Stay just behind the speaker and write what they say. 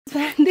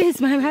This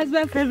is my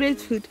husband's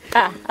favorite food.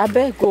 Ah, I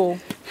better go.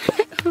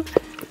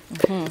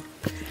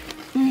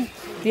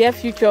 Dear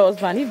future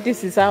husband, if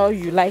this is how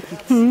you like it,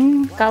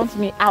 count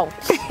me out.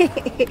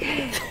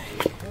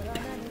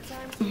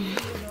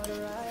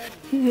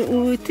 We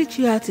will teach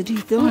you how to do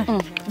it, don't worry.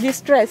 The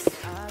stress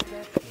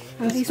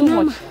is too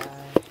much.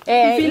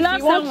 If you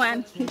love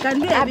someone, you can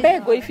do it. I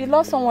beg you, if you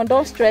love someone,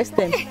 don't stress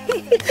them.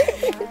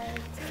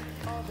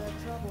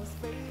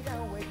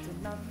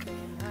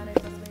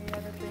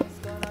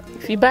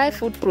 If you buy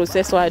food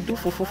processor, I do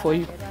fufu for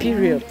you.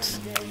 Period.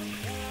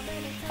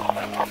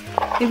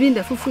 Even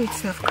the fufu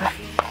itself.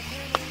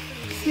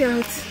 See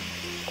out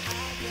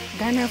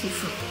Ghana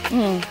fufu.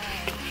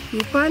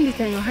 You pound it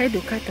and your head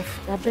will cut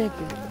off. I beg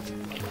you.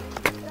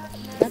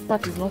 That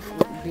part is not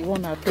the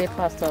one I pay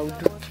pasta I will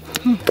do.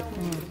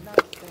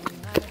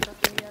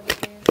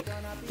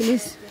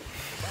 Please.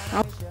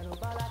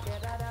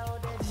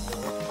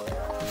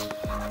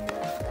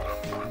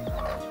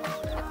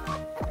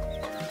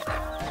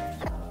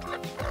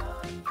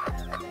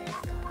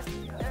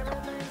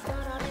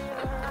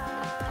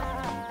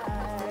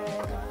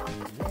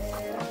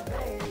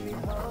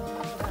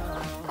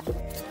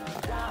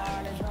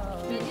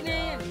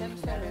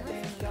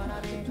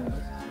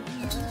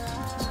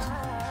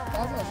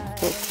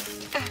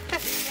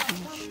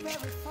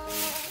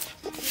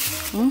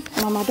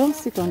 Mama, don't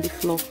sit on the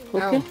floor,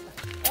 okay?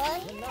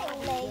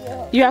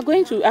 No. You are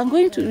going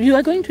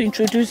to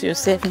introduce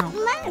yourself now.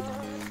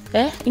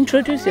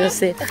 Introduce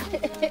yourself.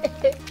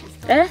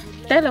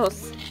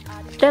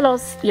 Tell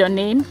us your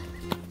name.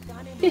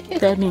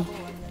 Tell me.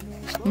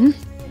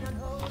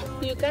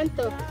 You can't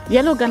talk.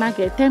 Yellow Ghana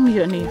girl, tell me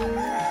your name.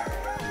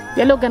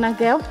 Yellow Ghana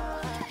girl.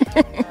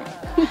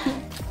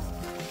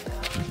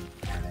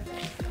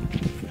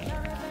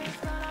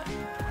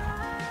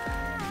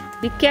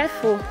 Be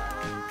careful.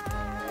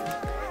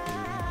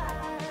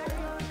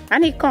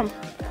 Annie, come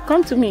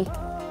to me.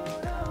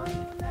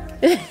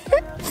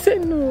 Say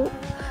no.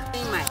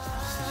 My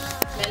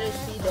mellow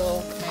seed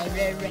or my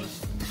red rain.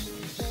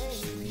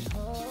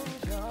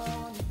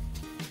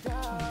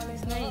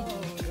 It's nice.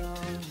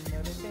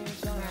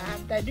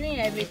 After doing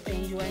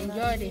everything, you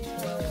enjoyed it.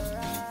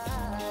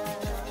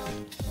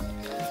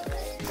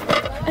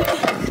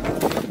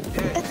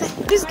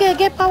 This girl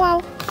get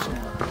power.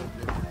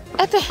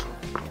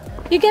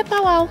 You get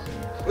power.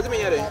 What do you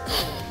mean here?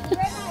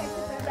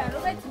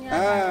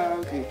 Ah,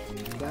 okay.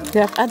 They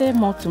have added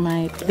more to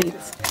my plate.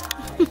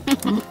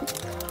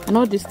 And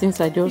all these things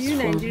are just you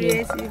from Nigerians,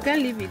 here. you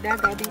can't live with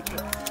that garden.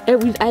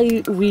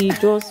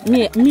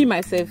 Me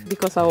myself,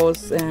 because I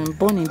was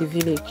born in the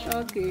village.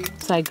 Okay.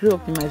 So I grew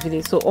up in my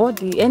village. So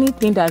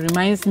anything that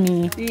reminds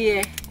me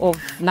of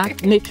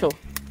nature,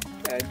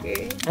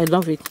 okay, I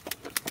love it.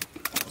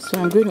 So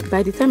I'm going to,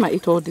 by the time I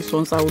eat all these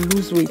ones, I will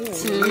lose weight.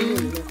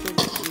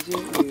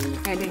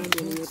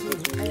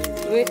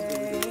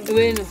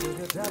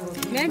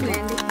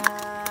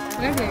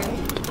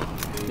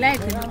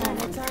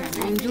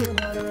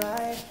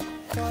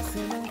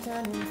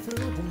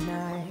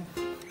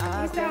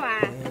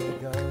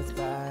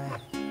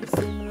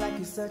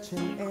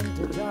 Searching in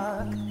the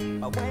dark,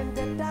 but when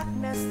the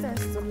darkness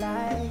turns to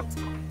light,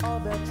 all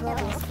the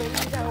troubles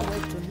fade away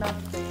to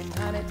nothing,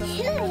 and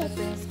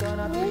everything's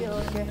gonna be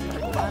okay.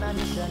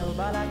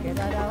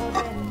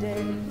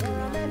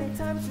 Many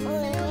times you feel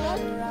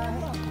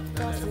alright,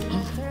 cause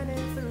it's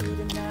turning through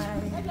the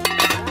night.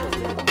 As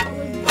the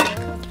day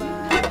goes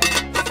by,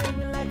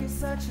 seeming like you're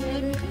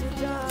searching in the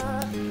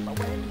dark, but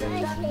when the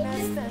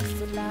darkness turns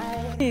to light.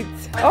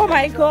 Oh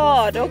my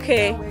God,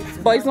 okay.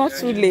 But it's not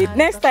too late.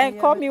 Next time,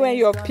 call me when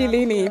you're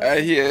peeling it.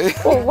 Yeah.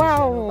 Oh,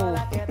 wow.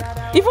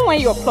 Even when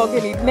you're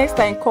plugging it, next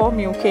time, call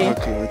me, okay?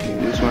 Okay.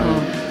 This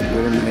one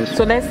very nice.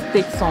 So let's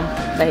take some,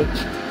 like,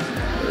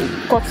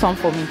 cut some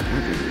for me.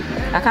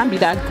 Okay. I can't be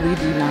that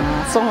greedy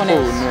now. Someone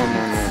else.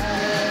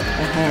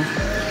 Oh,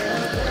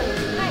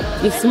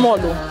 no. It's small,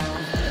 though.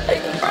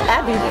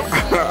 Add it.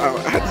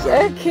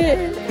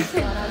 Okay.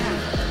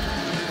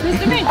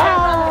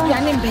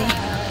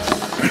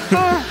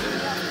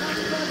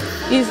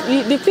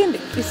 The thing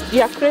is,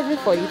 you are craving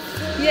for it.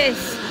 Yes.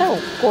 Oh,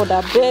 God,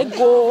 I beg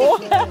you.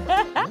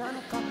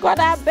 God,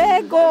 I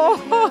beg you.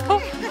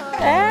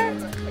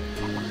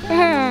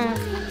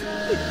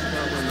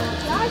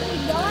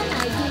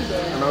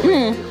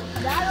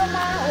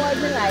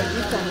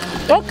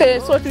 Okay,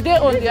 so today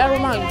on the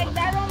aroma. The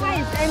aroma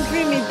is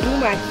entering me too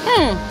much.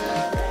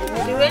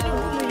 The way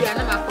you are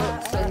not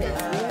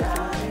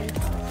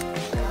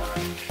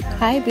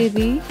Hi,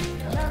 baby.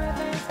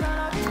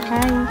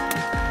 Hi.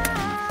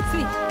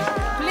 See,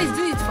 please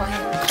do it for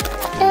him.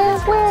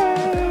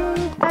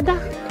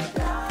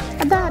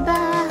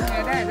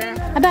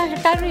 Ada,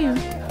 carry you.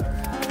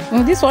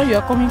 This one you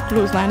are coming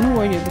close. Now I know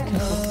what you're looking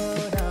for.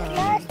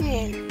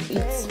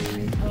 It's.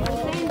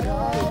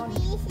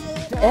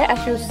 I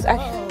should.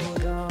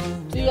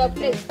 To your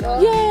place.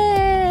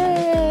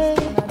 Yay!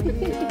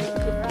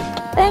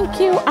 Thank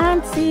you,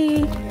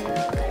 Auntie.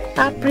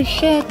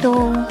 Appreciate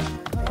it.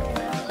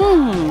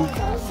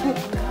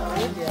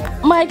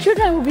 My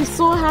children will be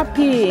so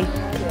happy.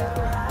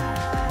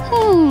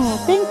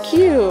 Thank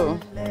you.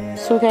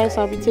 So guys,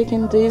 I'll be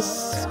taking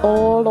this,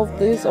 all of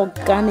this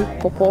organic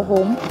pawpaw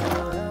home.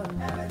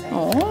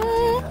 Oh.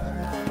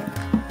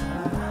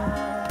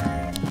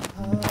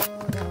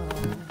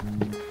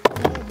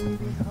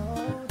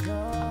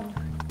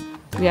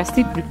 We are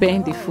still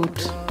preparing the food.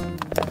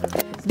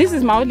 This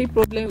is my only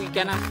problem with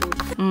Ghana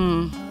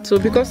food. So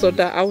because of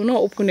that, I will not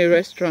open a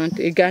restaurant,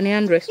 a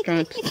Ghanaian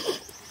restaurant.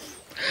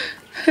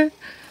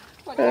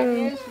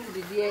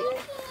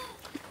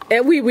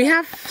 We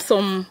have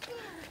some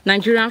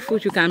Nigerian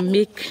food you can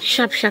make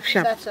sharp.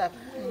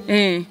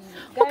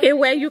 Okay,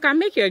 well, you can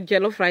make your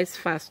jollof rice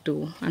fast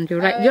though, and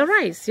your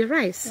rice.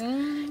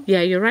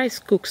 Yeah, your rice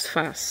cooks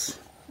fast.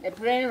 The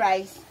plain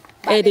rice.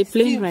 The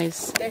plain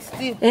rice. They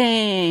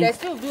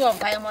still do on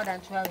fire more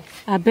than 12.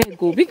 I beg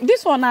go.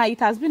 This one now, it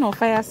has been on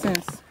fire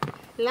since.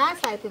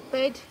 Last I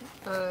prepared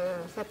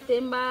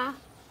September.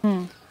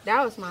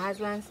 That was my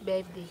husband's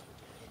birthday.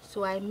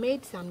 So I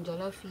made some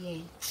jollof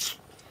here.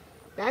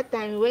 That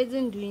time we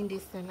wasn't doing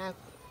this and I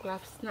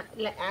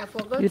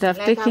forgot. You'd have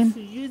taken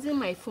using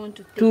my phone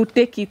to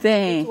take it.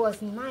 It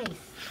was nice.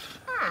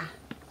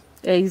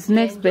 His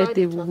next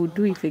birthday we will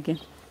do it again.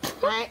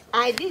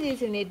 I did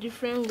it in a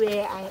different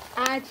way. I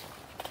add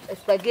a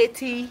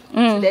spaghetti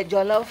to the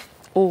jollof.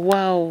 Oh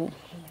wow.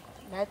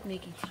 That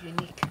make it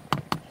unique.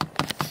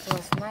 It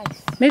was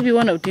nice. Maybe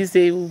one of these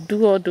days we'll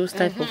do all those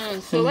type of.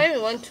 So when we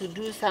want to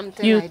do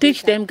something, you like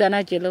teach this, them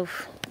Ghana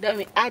jollof. Then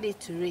we add it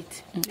to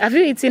it. Have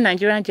you eaten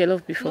Nigerian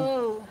jollof before?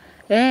 No.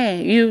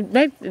 You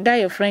make that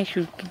your friend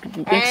should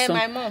make some.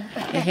 My mom.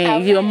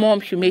 Your mom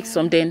should make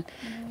some. Then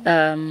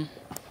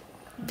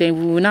we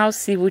will now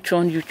see which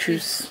one you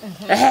choose.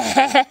 You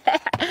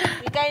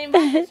can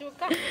invite her.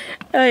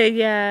 Oh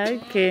yeah,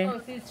 okay.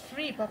 Oh, she's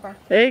free, Papa.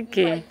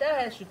 Okay. Tell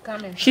her she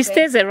come and she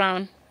stays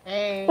around.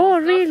 Oh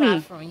really?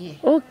 Far from here.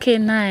 Okay,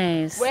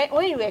 nice.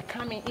 When you were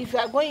coming, if you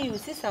are going, you will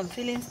see some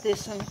filling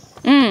station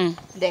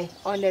there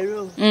on the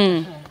road.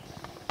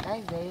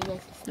 That's very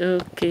nice.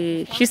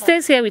 Okay. She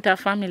stays here with her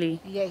family.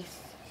 Yes.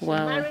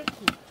 Wow. She's married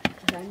to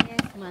a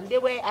Ghanaian man. They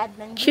were at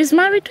Nigeria. She's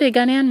married to a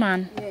Ghanaian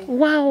man. Yes.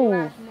 Wow. They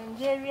were at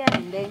Nigeria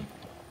and then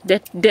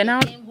They now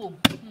came home.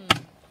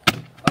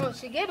 Oh,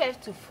 she gave birth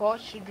to 4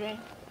 children.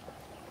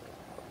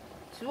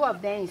 2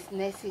 of them is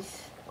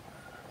nurses.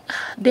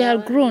 they are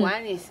grown.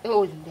 One is they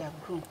are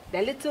grown.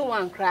 The little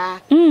one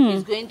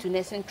is going to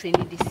nursing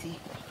training this year.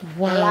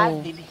 Wow. The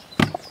last baby.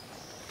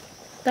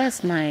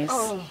 That's nice.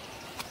 Oh,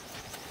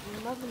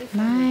 lovely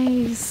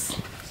family. Nice.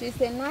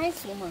 She's a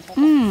nice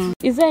woman.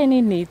 Is there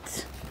any need?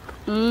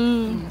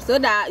 So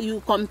that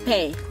you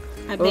compare.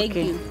 I beg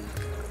you.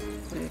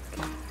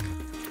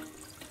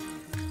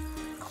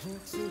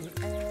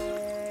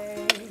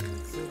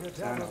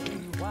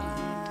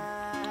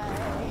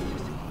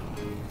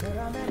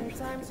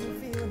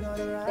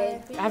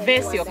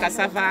 Harvest your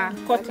cassava,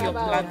 cut your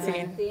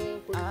plantain.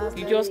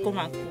 You just come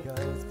and cook.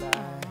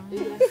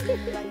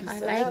 I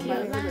like it.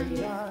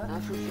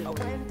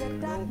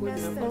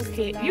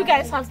 Okay, you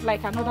guys have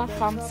like another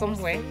farm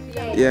somewhere?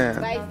 Yeah.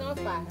 But it's not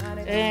far.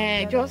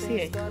 Just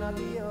here.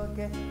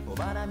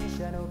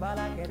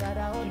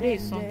 Today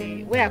is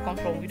Sunday. Where I come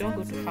from, we don't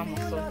go to farm on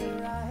Sunday.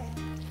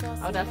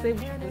 I would have said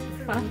we should go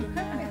to farm.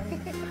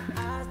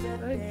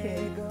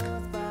 Okay.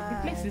 The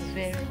place is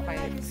very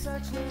quiet.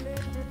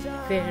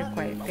 Very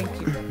quiet. Thank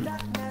you.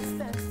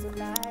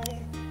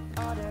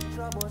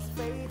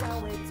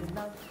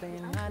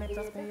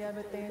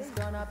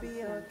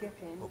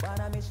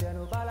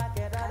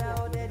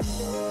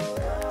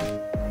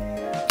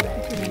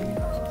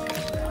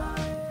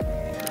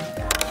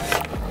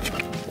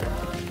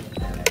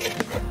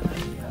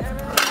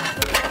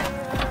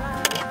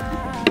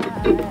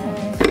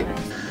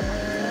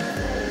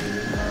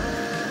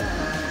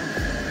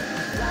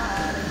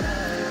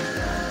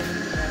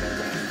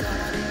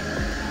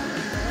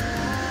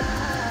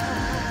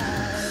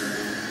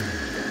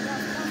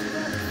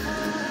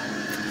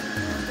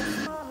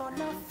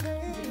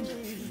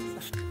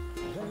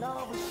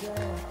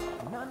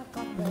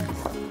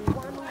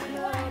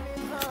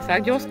 So I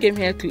just came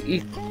here to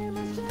eat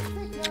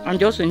and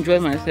just enjoy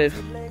myself.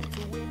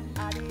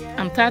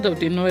 I'm tired of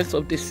the noise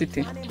of the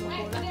city.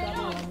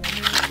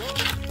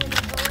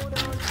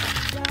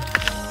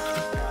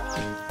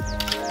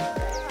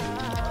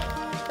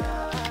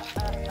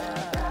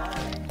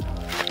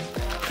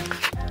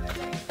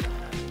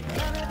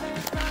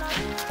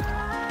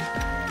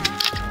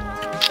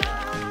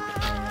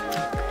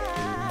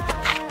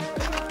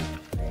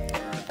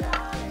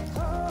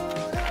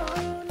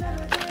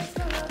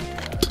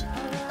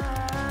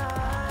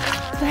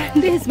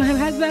 This is my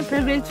husband's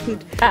favorite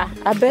food.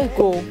 I beg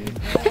go.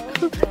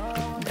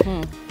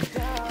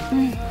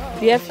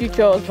 Dear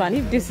future husband,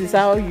 if this is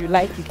how you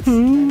like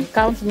it,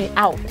 count me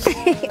out.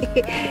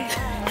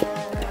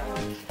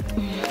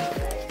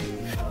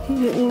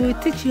 We will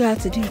teach you how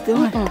to do it.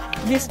 Don't worry.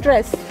 Be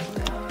stressed.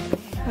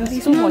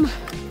 It's Too normal. much.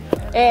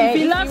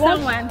 If you love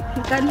someone,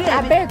 you can do it.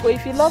 I beg go.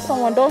 If you love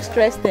someone, don't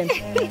stress them.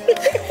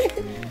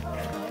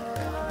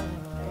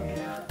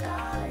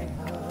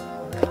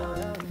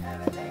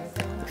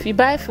 If you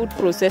buy food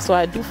processor,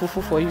 I do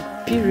fufu for you.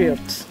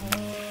 Period.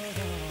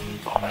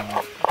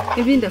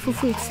 Even the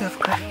fufu itself,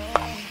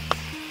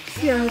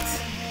 see out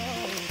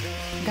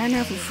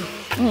Ghana fufu.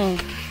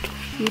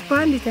 You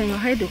pound it and your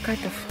head will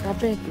cut off. I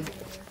beg you.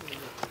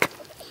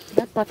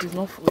 That part is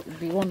not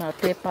the one I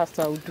pay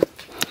pasta will do.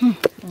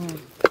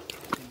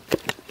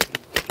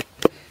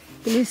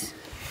 Please.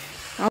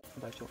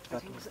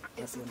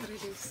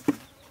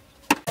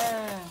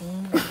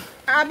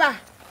 Abba.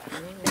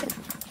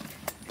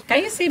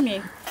 Can you see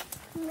me?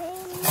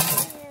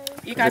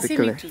 You can Very see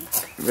clear. me too.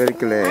 Very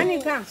clear.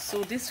 Anika.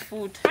 So this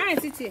food Hi,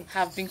 Titi.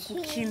 have been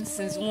cooking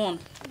since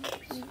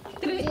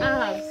 3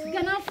 hours.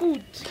 Ghana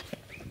food.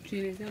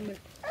 Baby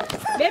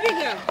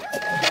girl.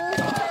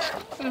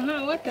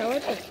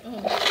 Water.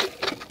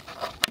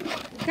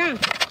 Come.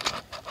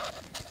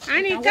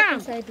 Annie, Now come. what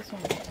inside this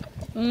one?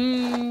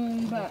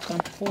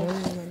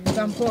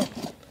 Come pour.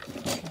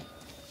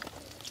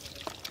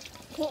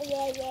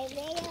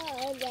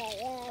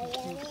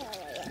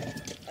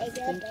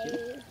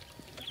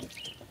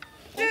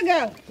 Here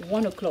girl.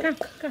 1 o'clock.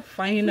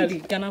 Finally,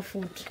 Ghana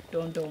food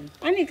done.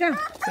 Annie, come.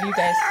 So you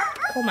guys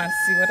come and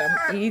see what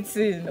I'm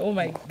eating. Oh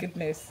my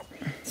goodness.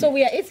 So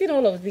we are eating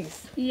all of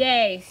this.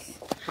 Yes.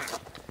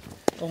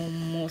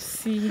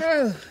 See.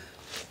 Oh.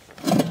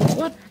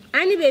 What?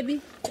 Annie,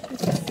 baby.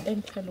 This is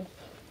envelope.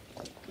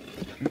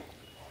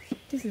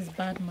 This is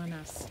bad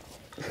manners.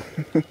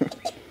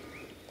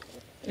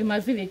 In my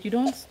village, you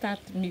don't start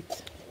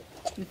meat.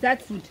 You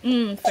start food.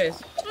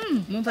 First.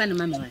 Move on,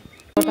 mama.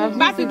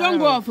 But you don't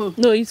go off.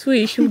 No, it's where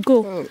you should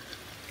go.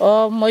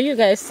 You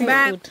guys see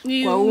food.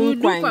 You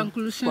do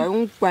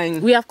conclusion.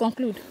 We have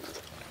concluded.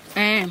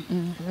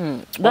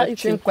 That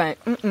is it.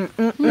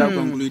 We have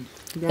concluded.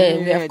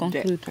 We have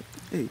concluded.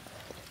 Hey.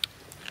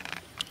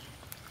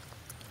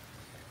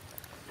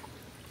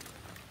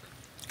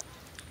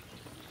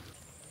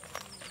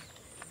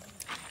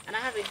 And I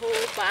have a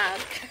whole bag.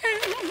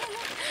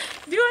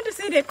 Do you want to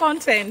see the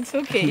contents?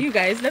 Okay, you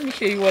guys, let me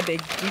show you what they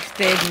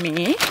gifted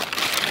me.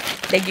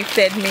 They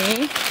gifted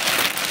me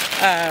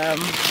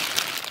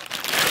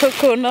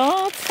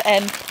coconut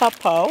and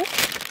pawpaw.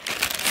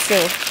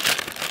 So,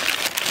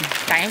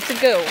 time to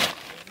go.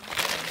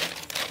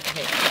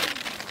 Okay.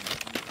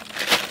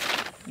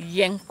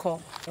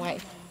 Yenko. Why?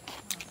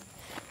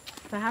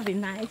 So I have a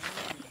knife.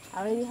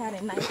 I already had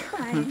a nice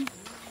time.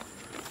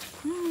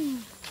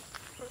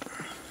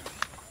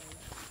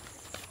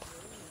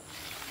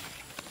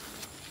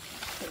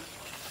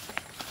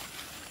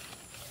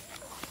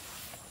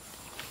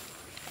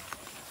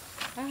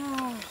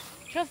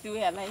 Just the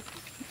way I like it.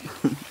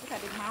 Look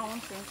at the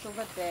mountains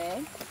over there.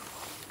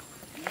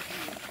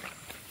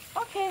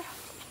 Okay.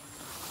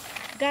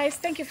 Guys,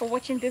 thank you for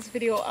watching this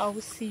video. I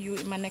will see you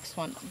in my next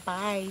one.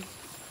 Bye.